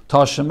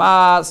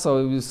 Tashema,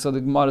 so the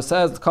Gemara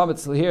says, the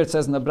comments here, it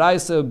says in the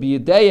Braisa,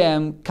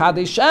 B'yedeyem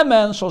kadei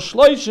shemen shal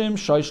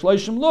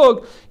shloishim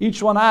lug.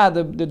 Each one had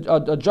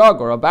a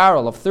jug or a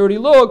barrel of 30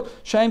 lug,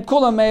 sheim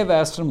kulam meiv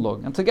esrim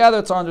lug. And together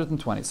it's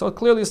 120. So it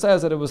clearly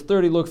says that it was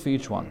 30 lug for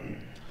each one.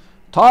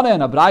 Tana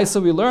in a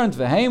Braisa we learned,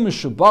 V'heim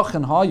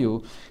mishubachin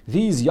hayu,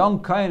 these young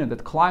Kainim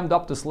that climbed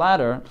up this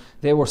ladder,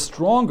 they were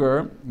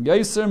stronger,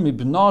 Yaiser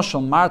mibna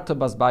shal Marta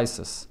bas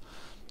Baisis,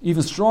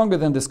 even stronger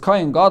than this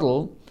Kain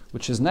Gadol,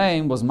 which his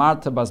name was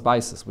Marta bas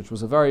Baisis, which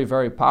was a very,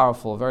 very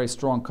powerful, very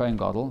strong Kain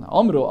Gadol.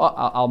 Omru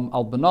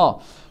al bana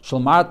shal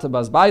Marta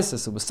bas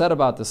Baisis, it was said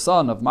about the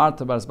son of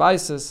Marta bas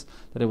Baisis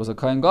that it was a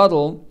Kain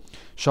Gadol,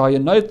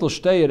 Shahayanaytl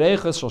shtei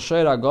reiches shal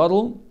sheira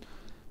Gadol,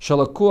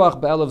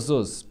 Shalakuach be'elav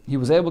zuz. He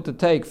was able to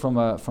take from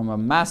a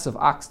massive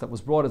ox that was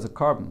brought as a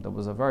carbon, that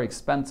was a very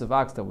expensive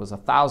ox, that was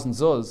 1,000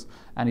 zuz,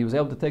 and he was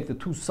able to take the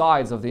two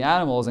sides of the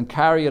animals and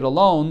carry it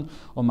alone,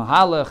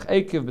 mahalech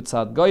ekiv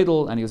b'tzad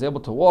goydel, and he was able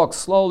to walk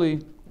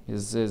slowly, and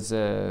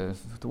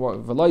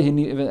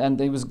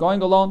he was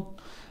going alone.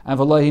 And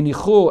but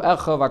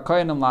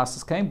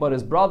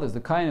his brothers,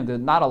 the Kainim,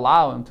 did not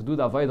allow him to do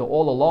the Avodah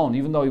all alone,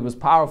 even though he was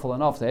powerful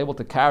enough to be able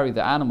to carry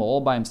the animal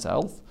all by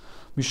himself.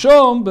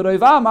 Because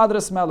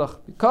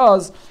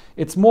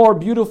it's more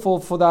beautiful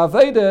for the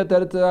Aveda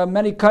that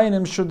many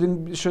Kainim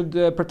should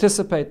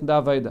participate in the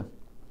Aveda.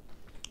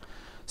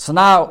 So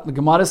now the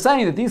Gemara is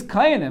saying that these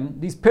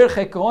Kainim, these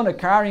Pirchei Kohana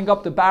carrying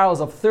up the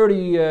barrels of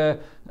 30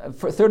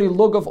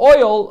 lug of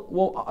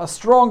oil are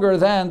stronger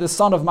than the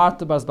son of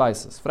Marta bas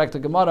Baisis.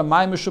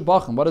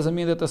 What does it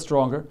mean that they're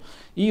stronger?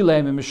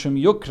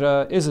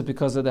 Is it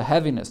because of the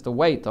heaviness, the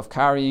weight of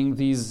carrying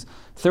these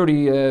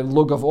 30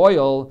 lug of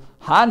oil?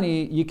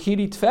 Hani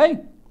yikiri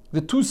tfei.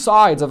 The two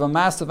sides of a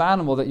massive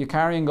animal that you're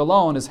carrying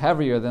alone is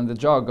heavier than the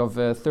jug of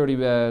 30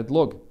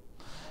 lug.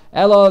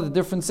 Ella, the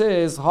difference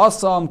is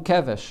hasam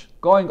kevesh.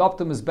 Going up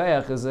to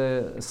Mizbeach is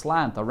a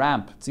slant, a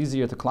ramp. It's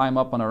easier to climb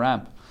up on a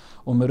ramp.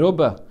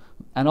 Umeruba.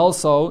 And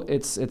also,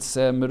 it's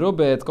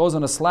merube, it goes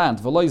on a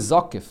slant, v'loi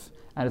zakif,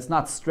 and it's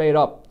not straight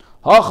up.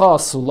 Hacha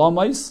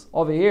sulamais,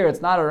 over here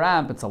it's not a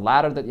ramp, it's a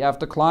ladder that you have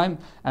to climb,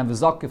 and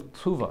v'zakif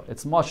tuva,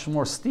 it's much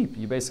more steep,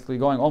 you're basically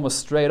going almost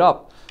straight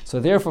up. So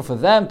therefore for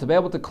them to be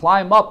able to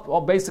climb up,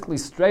 basically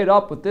straight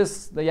up with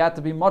this, they had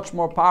to be much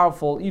more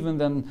powerful even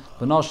than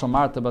B'nai Shel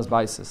Marta bas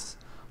Baisis.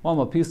 One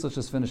more piece, let's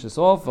just finish this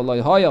off.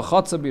 V'loi haya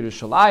chatza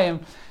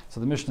b'Yerushalayim. So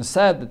the Mishnah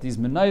said that these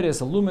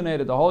menorahs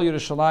illuminated the whole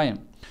Yerushalayim.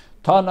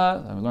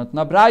 Tana, and we learned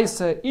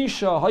Nabraise,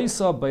 Isha,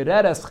 Haisa,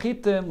 Bayreres,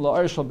 Chitim,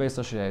 La'ershal Beis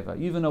HaSheva.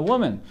 Even a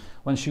woman,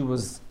 when she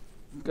was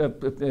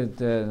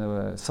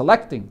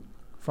selecting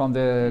from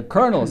the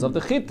kernels of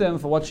the Chitim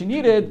for what she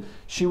needed,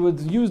 she would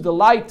use the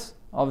light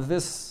of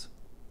this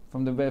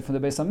from the Beis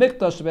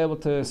HaMikdash to be able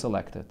to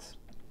select it.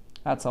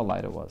 That's how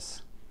light it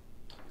was.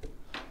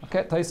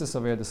 Okay, Taisus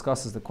over here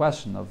discusses the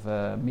question of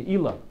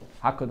Me'ila.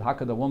 How could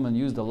a woman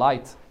use the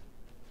light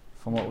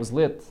from what was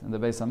lit in the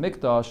Beis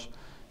HaMikdash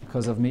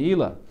because of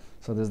Me'ila?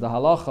 So there's the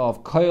halacha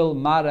of koil,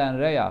 mara, and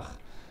reach,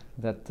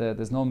 that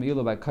there's no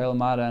meila by koil,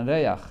 mara, and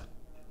reach.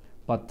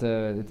 But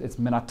it's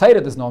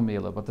minatayra, there's no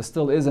meila, but there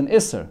still is an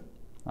isser.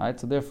 Right?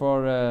 So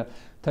therefore,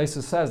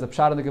 Taisus says, the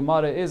pshat of the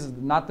Gemara is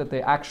not that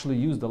they actually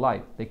used the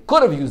light. They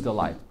could have used the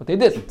light, but they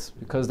didn't,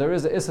 because there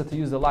is an isser to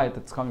use the light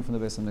that's coming from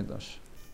the Beis HaMikdash.